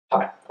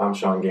Hi, I'm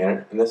Sean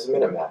Gannon, and this is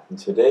Minute Math, and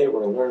today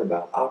we're going to learn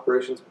about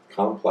operations with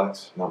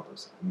complex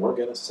numbers, and we're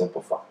going to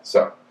simplify.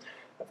 So,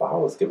 if I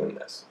was given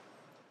this,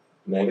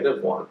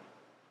 -1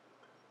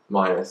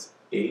 minus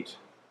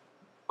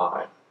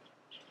 8i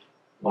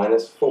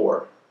minus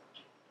 4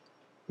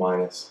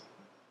 minus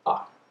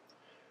I.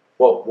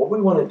 Well, what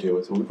we want to do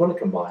is we want to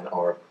combine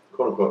our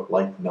quote-unquote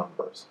like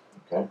numbers,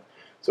 okay?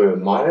 So we have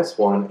a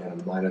 -1 and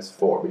a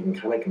 -4. We can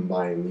kind of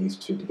combine these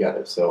two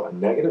together. So a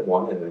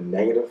 -1 and a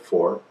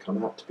 -4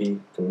 come out to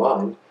be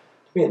combined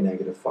to be a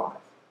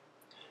 -5.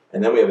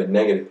 And then we have a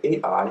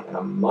 -8i and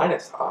a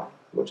 -I,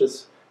 which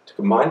is to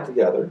combine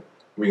together.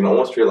 We can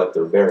almost treat it like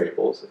they're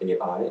variables,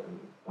 8i and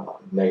 -I.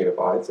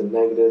 It's a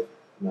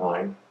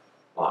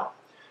 -9i.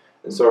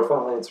 And so our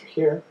final answer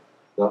here,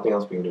 nothing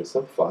else we can do to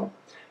simplify,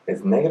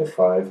 is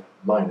 -5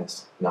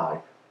 minus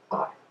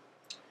 9i.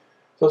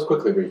 So let's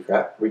quickly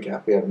recap. We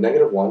have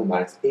 -1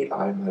 minus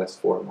 8i minus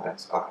 4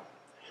 minus I.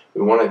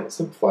 We want to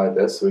simplify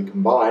this, so we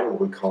combine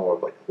what we call our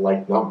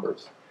like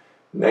numbers.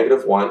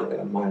 -1 and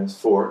a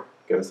 -4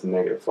 give us a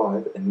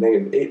 -5, and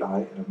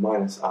 -8i and a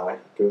 -I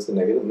give us a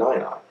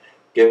 -9i,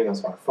 giving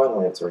us our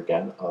final answer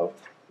again of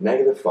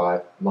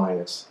 -5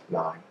 minus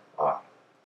 9i.